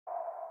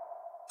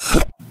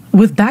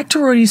With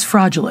Bacteroides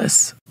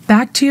fragilis,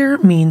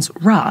 bacter means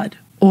rod,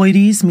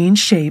 oides means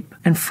shape,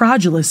 and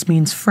fragilis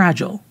means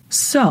fragile.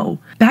 So,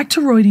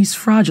 Bacteroides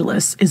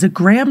fragilis is a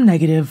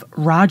gram-negative,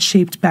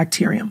 rod-shaped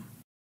bacterium.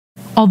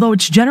 Although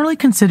it's generally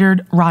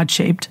considered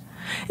rod-shaped,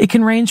 it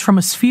can range from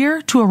a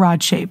sphere to a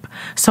rod shape,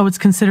 so it's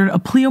considered a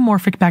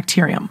pleomorphic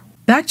bacterium.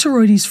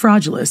 Bacteroides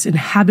fragilis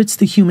inhabits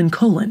the human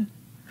colon,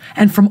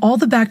 and from all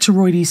the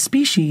Bacteroides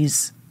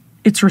species,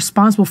 it's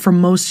responsible for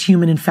most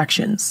human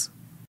infections.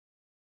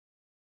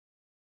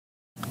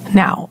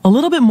 Now, a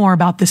little bit more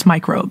about this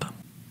microbe.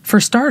 For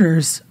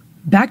starters,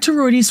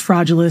 Bacteroides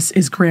fragilis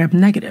is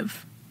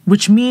gram-negative,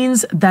 which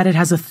means that it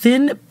has a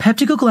thin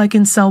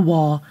peptidoglycan cell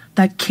wall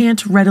that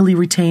can't readily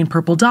retain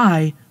purple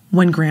dye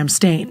when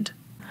gram-stained.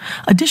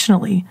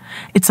 Additionally,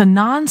 it's a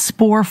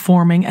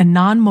non-spore-forming and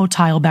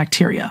non-motile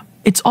bacteria.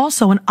 It's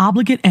also an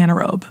obligate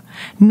anaerobe,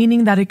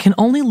 meaning that it can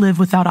only live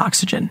without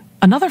oxygen.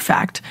 Another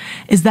fact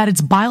is that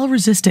it's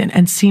bile-resistant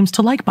and seems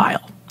to like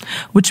bile,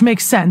 which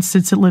makes sense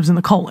since it lives in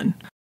the colon.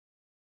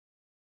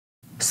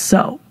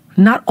 So,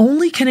 not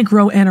only can it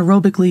grow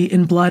anaerobically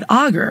in blood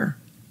agar,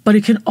 but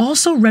it can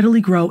also readily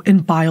grow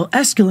in bile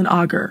esculin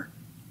agar,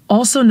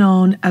 also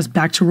known as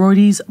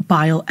Bacteroides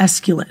bile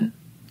esculin.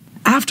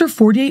 After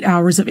 48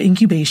 hours of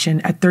incubation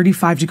at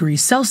 35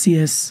 degrees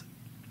Celsius,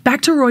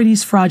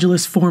 Bacteroides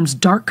fragilis forms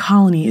dark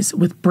colonies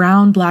with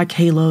brown-black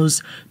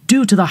halos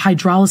due to the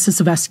hydrolysis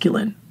of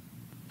esculin.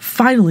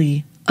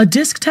 Finally, a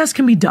disc test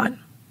can be done,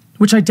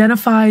 which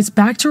identifies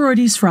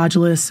Bacteroides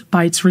fragilis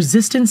by its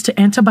resistance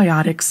to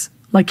antibiotics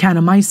like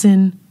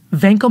kanamycin,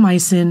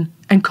 vancomycin,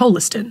 and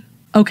colistin.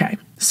 Okay,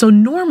 so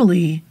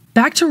normally,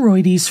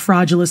 Bacteroides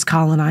fragilis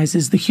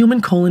colonizes the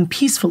human colon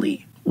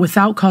peacefully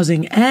without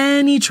causing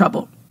any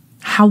trouble.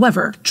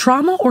 However,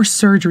 trauma or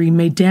surgery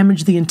may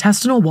damage the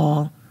intestinal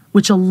wall,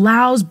 which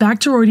allows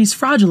Bacteroides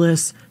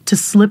fragilis to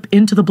slip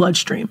into the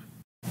bloodstream.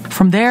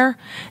 From there,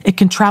 it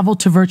can travel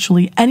to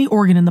virtually any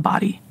organ in the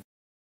body.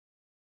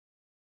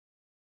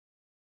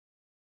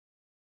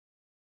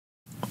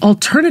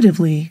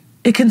 Alternatively,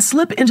 it can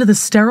slip into the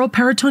sterile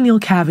peritoneal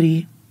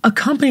cavity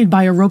accompanied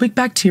by aerobic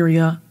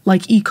bacteria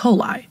like E.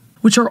 coli,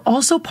 which are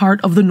also part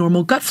of the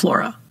normal gut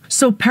flora.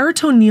 So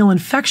peritoneal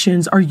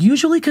infections are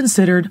usually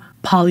considered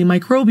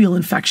polymicrobial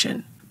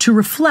infection, to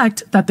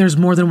reflect that there's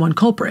more than one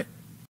culprit.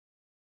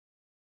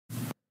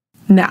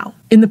 Now,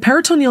 in the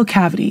peritoneal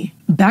cavity,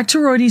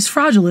 Bacteroides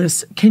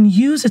fragilis can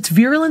use its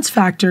virulence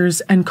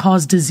factors and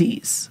cause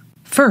disease.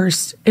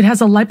 First, it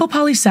has a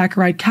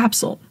lipopolysaccharide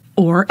capsule,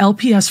 or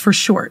LPS for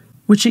short,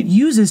 which it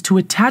uses to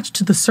attach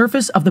to the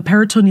surface of the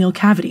peritoneal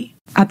cavity.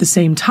 At the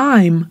same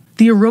time,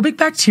 the aerobic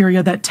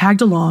bacteria that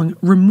tagged along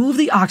remove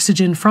the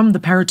oxygen from the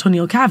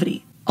peritoneal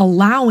cavity,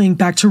 allowing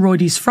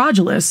Bacteroides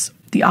fragilis,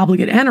 the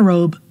obligate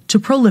anaerobe, to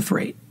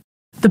proliferate.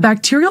 The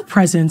bacterial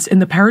presence in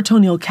the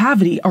peritoneal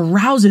cavity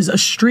arouses a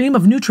stream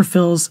of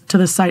neutrophils to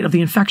the site of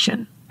the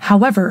infection.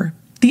 However,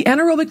 the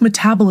anaerobic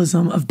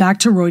metabolism of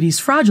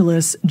Bacteroides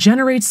fragilis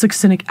generates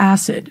succinic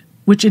acid,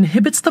 which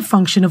inhibits the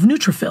function of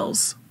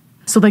neutrophils,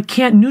 so they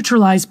can't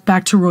neutralize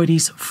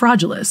Bacteroides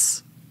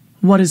fragilis.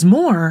 What is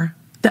more,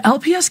 the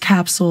LPS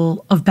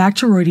capsule of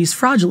Bacteroides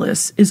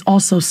fragilis is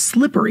also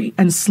slippery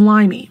and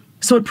slimy,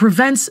 so it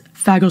prevents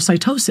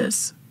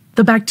phagocytosis.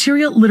 The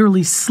bacteria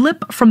literally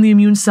slip from the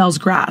immune cell's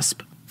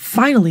grasp.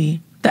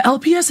 Finally, the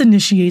LPS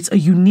initiates a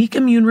unique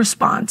immune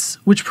response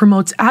which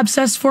promotes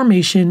abscess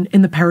formation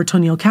in the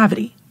peritoneal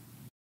cavity.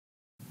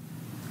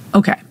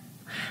 Okay,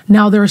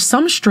 now there are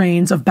some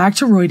strains of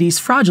Bacteroides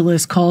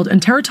fragilis called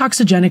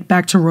enterotoxigenic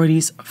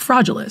Bacteroides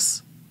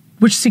fragilis,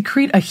 which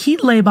secrete a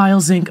heat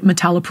labile zinc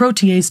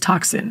metalloprotease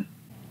toxin.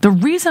 The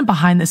reason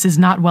behind this is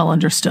not well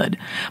understood,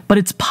 but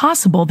it's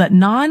possible that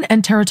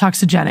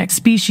non-enterotoxigenic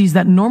species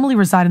that normally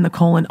reside in the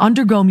colon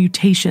undergo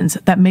mutations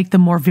that make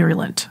them more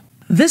virulent.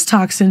 This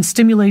toxin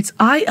stimulates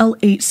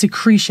IL-8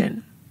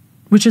 secretion,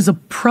 which is a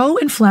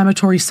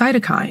pro-inflammatory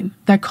cytokine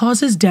that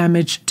causes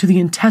damage to the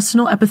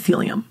intestinal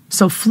epithelium.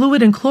 So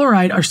fluid and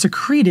chloride are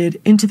secreted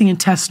into the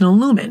intestinal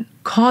lumen,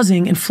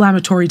 causing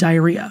inflammatory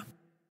diarrhea.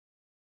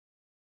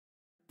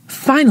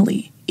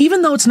 Finally,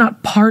 even though it's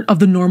not part of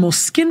the normal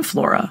skin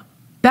flora,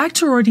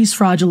 Bacteroides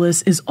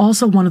fragilis is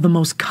also one of the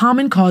most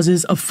common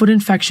causes of foot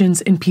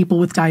infections in people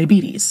with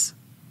diabetes.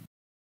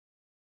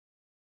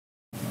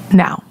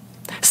 Now,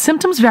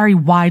 symptoms vary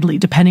widely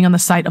depending on the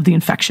site of the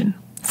infection.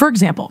 For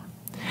example,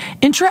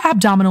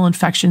 intra-abdominal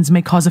infections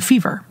may cause a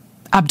fever,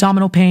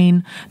 abdominal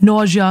pain,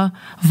 nausea,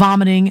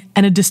 vomiting,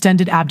 and a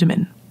distended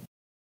abdomen.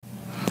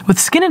 With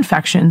skin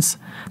infections,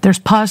 there's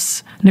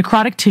pus,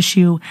 necrotic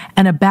tissue,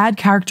 and a bad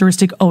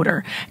characteristic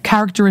odor,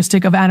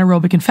 characteristic of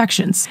anaerobic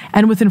infections.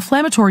 And with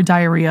inflammatory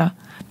diarrhea,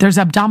 there's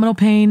abdominal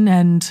pain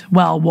and,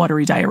 well,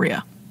 watery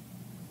diarrhea.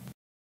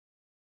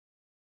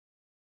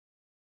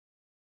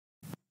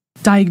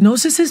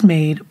 Diagnosis is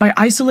made by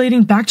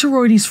isolating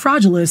Bacteroides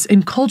fragilis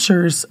in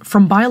cultures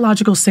from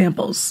biological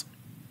samples,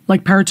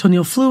 like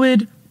peritoneal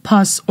fluid,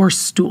 pus, or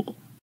stool.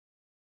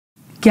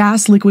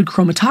 Gas-liquid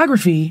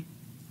chromatography,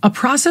 a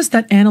process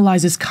that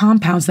analyzes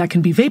compounds that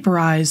can be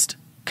vaporized,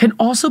 can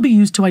also be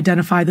used to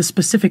identify the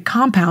specific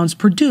compounds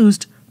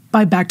produced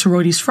by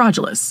Bacteroides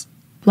fragilis,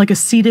 like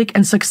acetic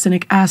and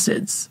succinic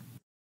acids.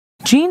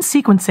 Gene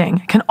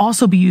sequencing can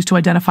also be used to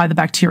identify the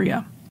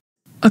bacteria.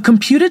 A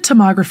computed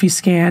tomography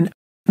scan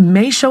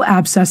may show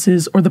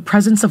abscesses or the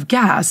presence of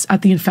gas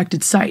at the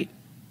infected site.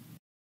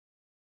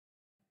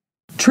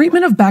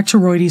 Treatment of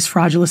Bacteroides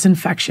fragilis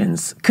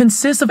infections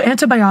consists of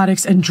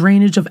antibiotics and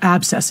drainage of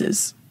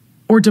abscesses,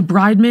 or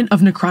debridement of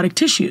necrotic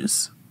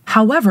tissues.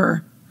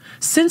 However,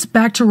 since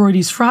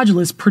Bacteroides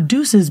fragilis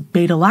produces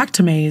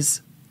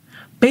beta-lactamase,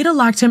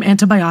 beta-lactam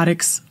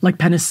antibiotics like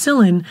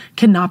penicillin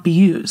cannot be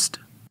used.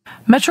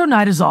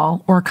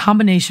 Metronidazole, or a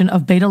combination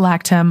of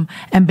beta-lactam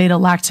and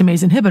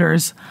beta-lactamase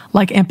inhibitors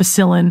like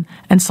ampicillin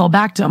and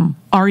sulbactam,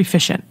 are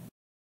efficient.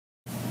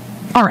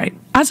 Alright,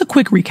 as a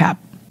quick recap,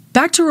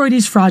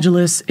 Bacteroides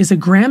fragilis is a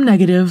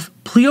gram-negative,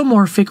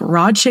 pleomorphic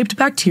rod-shaped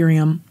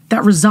bacterium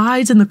that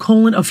resides in the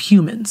colon of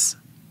humans.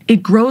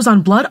 It grows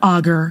on blood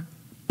agar,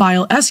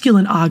 bile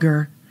esculin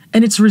agar,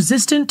 and it's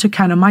resistant to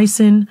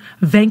kanamycin,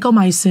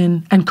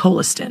 vancomycin, and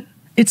colistin.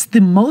 It's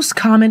the most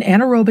common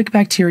anaerobic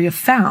bacteria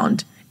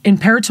found in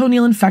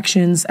peritoneal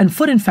infections and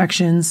foot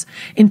infections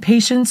in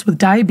patients with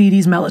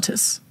diabetes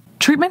mellitus.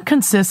 Treatment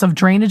consists of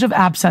drainage of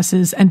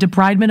abscesses and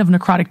debridement of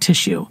necrotic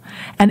tissue,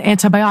 and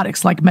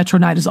antibiotics like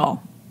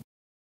metronidazole.